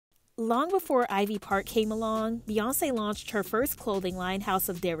Long before Ivy Park came along, Beyoncé launched her first clothing line, House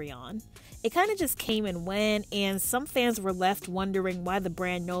of Dereon. It kind of just came and went, and some fans were left wondering why the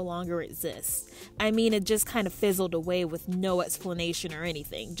brand no longer exists. I mean, it just kind of fizzled away with no explanation or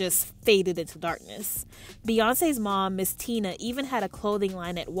anything, just faded into darkness. Beyoncé's mom, Miss Tina, even had a clothing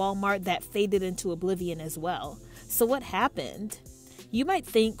line at Walmart that faded into oblivion as well. So what happened? You might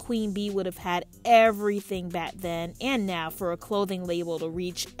think Queen Bey would have had everything back then and now for a clothing label to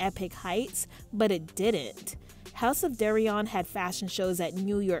reach epic heights, but it didn't. House of Dereon had fashion shows at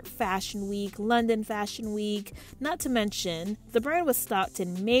New York Fashion Week, London Fashion Week, not to mention the brand was stocked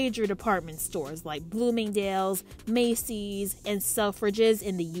in major department stores like Bloomingdale's, Macy's, and Selfridges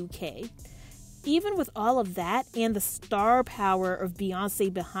in the UK. Even with all of that and the star power of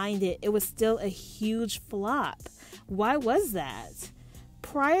Beyoncé behind it, it was still a huge flop. Why was that?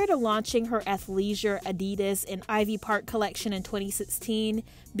 Prior to launching her athleisure Adidas and Ivy Park collection in 2016,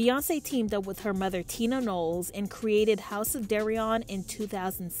 Beyoncé teamed up with her mother Tina Knowles and created House of Dereon in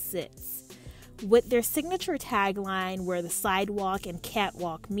 2006. With their signature tagline, where the sidewalk and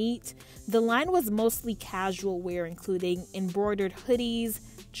catwalk meet, the line was mostly casual wear, including embroidered hoodies,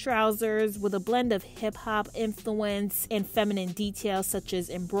 trousers with a blend of hip-hop influence and feminine details such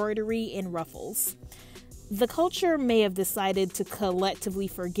as embroidery and ruffles. The culture may have decided to collectively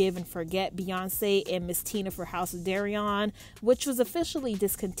forgive and forget Beyoncé and Miss Tina for House of Dereon, which was officially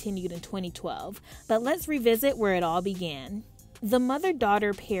discontinued in 2012. But let's revisit where it all began. The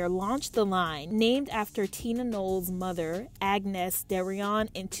mother-daughter pair launched the line, named after Tina Knowles' mother, Agnes Dereon,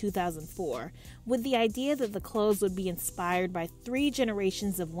 in 2004, with the idea that the clothes would be inspired by 3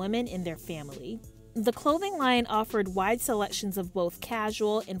 generations of women in their family. The clothing line offered wide selections of both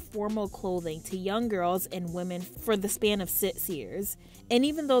casual and formal clothing to young girls and women for the span of 6 years. And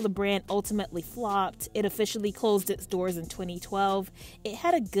even though the brand ultimately flopped, it officially closed its doors in 2012, it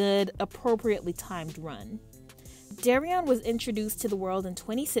had a good, appropriately timed run. Dereon was introduced to the world in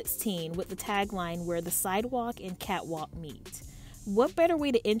 2016 with the tagline where the sidewalk and catwalk meet. What better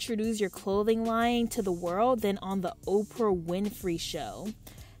way to introduce your clothing line to the world than on the Oprah Winfrey Show?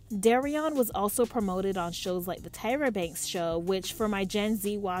 Dereon was also promoted on shows like the Tyra Banks Show, which for my Gen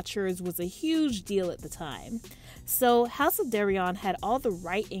Z watchers was a huge deal at the time. So House of Dereon had all the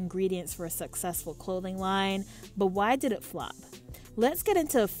right ingredients for a successful clothing line, but why did it flop? Let's get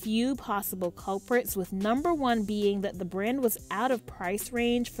into a few possible culprits, with number 1 being that the brand was out of price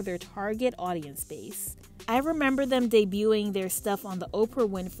range for their target audience base. I remember them debuting their stuff on the Oprah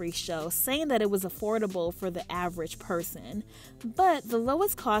Winfrey Show, saying that it was affordable for the average person. But the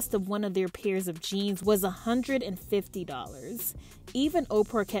lowest cost of one of their pairs of jeans was $150. Even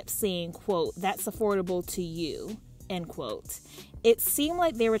Oprah kept saying, quote, "That's affordable to you," end quote. It seemed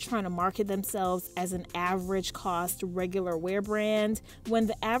like they were trying to market themselves as an average cost regular wear brand when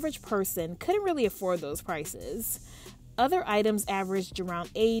the average person couldn't really afford those prices. Other items averaged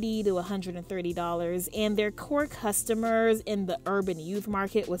around $80 to $130, and their core customers in the urban youth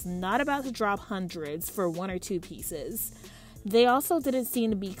market was not about to drop hundreds for 1 or 2 pieces. They also didn't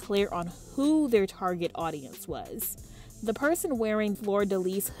seem to be clear on who their target audience was. The person wearing Fleur de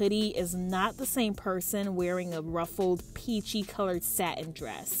Lis hoodie is not the same person wearing a ruffled, peachy colored satin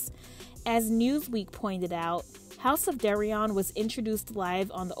dress. As Newsweek pointed out, House of Dereon was introduced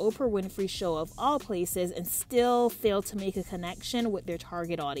live on the Oprah Winfrey Show of all places and still failed to make a connection with their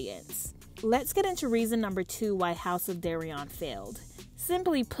target audience. Let's get into reason number 2 why House of Dereon failed.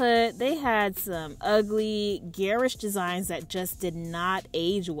 Simply put, they had some ugly, garish designs that just did not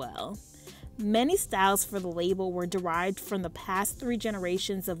age well. Many styles for the label were derived from the past 3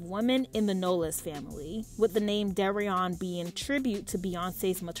 generations of women in the Knowles family, with the name Dereon being tribute to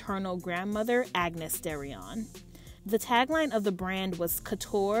Beyoncé's maternal grandmother, Agnes Dereon. The tagline of the brand was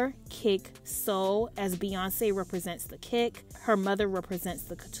couture, kick, soul, as Beyoncé represents the kick, her mother represents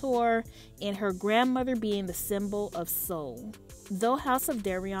the couture, and her grandmother being the symbol of soul. Though House of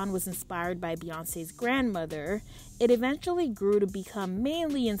Dereon was inspired by Beyoncé's grandmother, it eventually grew to become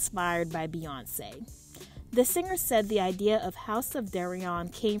mainly inspired by Beyoncé. The singer said the idea of House of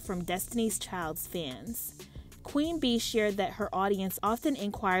Dereon came from Destiny's Child's fans. Queen Bey shared that her audience often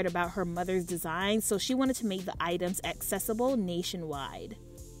inquired about her mother's design, so she wanted to make the items accessible nationwide.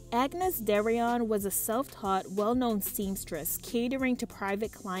 Agnes Dereon was a self-taught, well-known seamstress catering to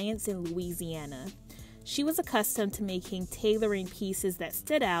private clients in Louisiana. She was accustomed to making tailoring pieces that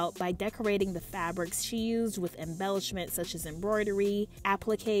stood out by decorating the fabrics she used with embellishments such as embroidery,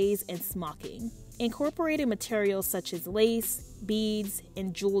 appliques, and smocking. Incorporating materials such as lace, beads,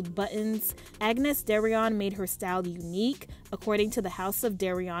 and jeweled buttons, Agnes Dereon made her style unique, according to the House of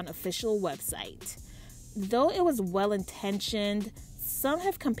Dereon official website. Though it was well-intentioned, some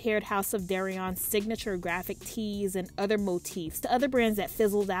have compared House of Dereon's signature graphic tees and other motifs to other brands that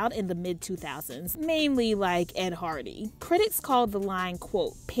fizzled out in the mid-2000s, mainly like Ed Hardy. Critics called the line,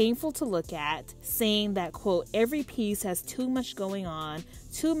 quote, painful to look at, saying that, quote, every piece has too much going on,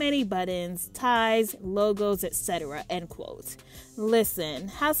 too many buttons, ties, logos, etc., end quote. Listen,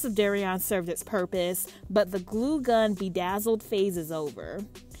 House of Dereon served its purpose, but the glue gun bedazzled phase is over.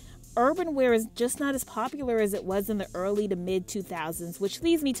 Urban wear is just not as popular as it was in the early to mid-2000s, which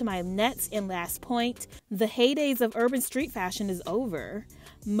leads me to my next and last point. The heydays of urban street fashion is over.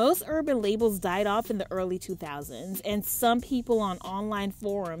 Most urban labels died off in the early 2000s, and some people on online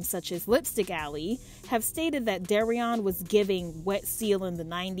forums such as Lipstick Alley have stated that Dereon was giving wet seal in the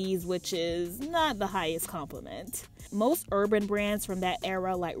 90s, which is not the highest compliment. Most urban brands from that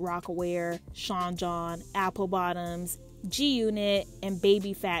era like Rocawear, Sean John, Apple Bottoms, G-Unit, and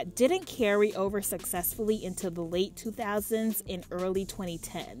Baby Phat didn't carry over successfully into the late 2000s and early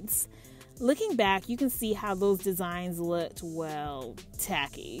 2010s. Looking back, you can see how those designs looked, well,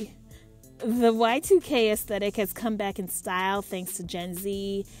 tacky. The Y2K aesthetic has come back in style thanks to Gen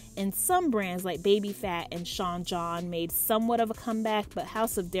Z, and some brands like Baby Phat and Sean John made somewhat of a comeback, but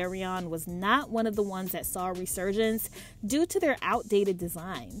House of Dereon was not one of the ones that saw a resurgence due to their outdated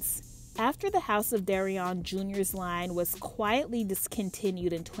designs. After the House of Dereon Juniors line was quietly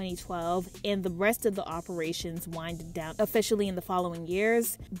discontinued in 2012 and the rest of the operations winded down officially in the following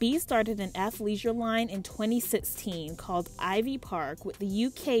years, Bey started an athleisure line in 2016 called Ivy Park with the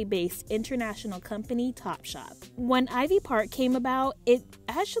UK-based international company Topshop. When Ivy Park came about, it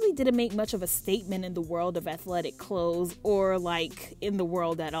actually didn't make much of a statement in the world of athletic clothes or like in the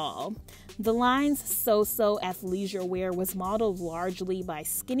world at all. The line's so-so athleisure wear was modeled largely by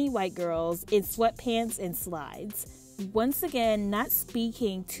skinny white girls in sweatpants and slides, once again not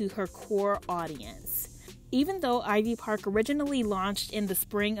speaking to her core audience. Even though Ivy Park originally launched in the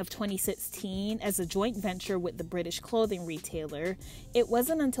spring of 2016 as a joint venture with the British clothing retailer, it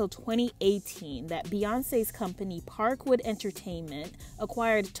wasn't until 2018 that Beyoncé's company Parkwood Entertainment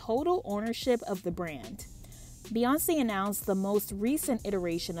acquired total ownership of the brand. Beyoncé announced the most recent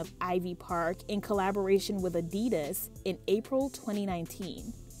iteration of Ivy Park in collaboration with Adidas in April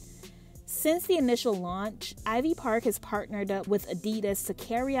 2019. Since the initial launch, Ivy Park has partnered up with Adidas to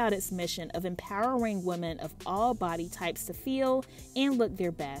carry out its mission of empowering women of all body types to feel and look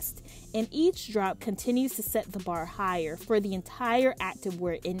their best, and each drop continues to set the bar higher for the entire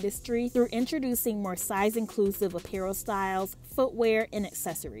activewear industry through introducing more size-inclusive apparel styles, footwear, and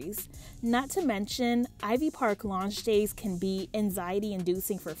accessories. Not to mention, Ivy Park launch days can be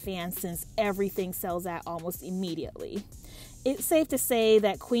anxiety-inducing for fans since everything sells out almost immediately. It's safe to say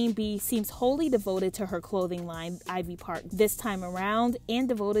that Queen Bey seems wholly devoted to her clothing line, Ivy Park, this time around, and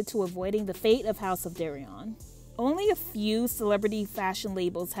devoted to avoiding the fate of House of Dereon. Only a few celebrity fashion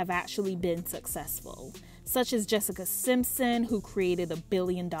labels have actually been successful, such as Jessica Simpson, who created a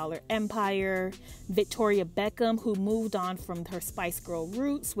billion-dollar empire, Victoria Beckham, who moved on from her Spice Girl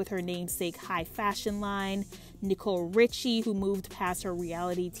roots with her namesake high fashion line, Nicole Richie, who moved past her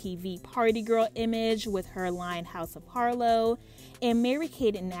reality TV party girl image with her line House of Harlow, and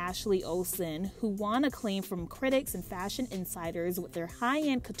Mary-Kate and Ashley Olsen, who won acclaim from critics and fashion insiders with their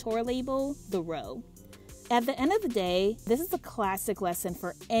high-end couture label, The Row. At the end of the day, this is a classic lesson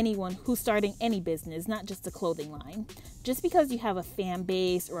for anyone who's starting any business, not just a clothing line. Just because you have a fan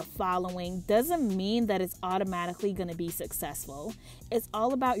base or a following doesn't mean that it's automatically going to be successful. It's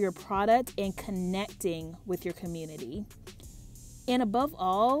all about your product and connecting with your community. And above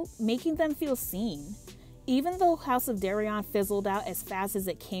all, making them feel seen. Even though House of Dereon fizzled out as fast as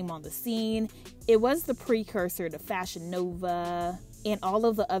it came on the scene, it was the precursor to Fashion Nova and all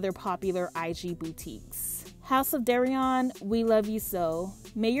of the other popular IG boutiques. House of Dereon, we love you so.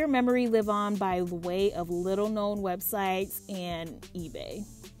 May your memory live on by the way of little-known websites and eBay.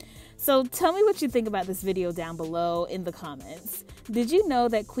 So tell me what you think about this video down below in the comments. Did you know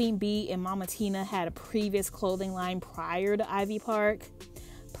that Queen Bey and Mama Tina had a previous clothing line prior to Ivy Park?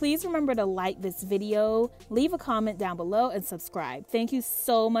 Please remember to like this video, leave a comment down below, and subscribe. Thank you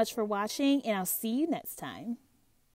so much for watching, and I'll see you next time.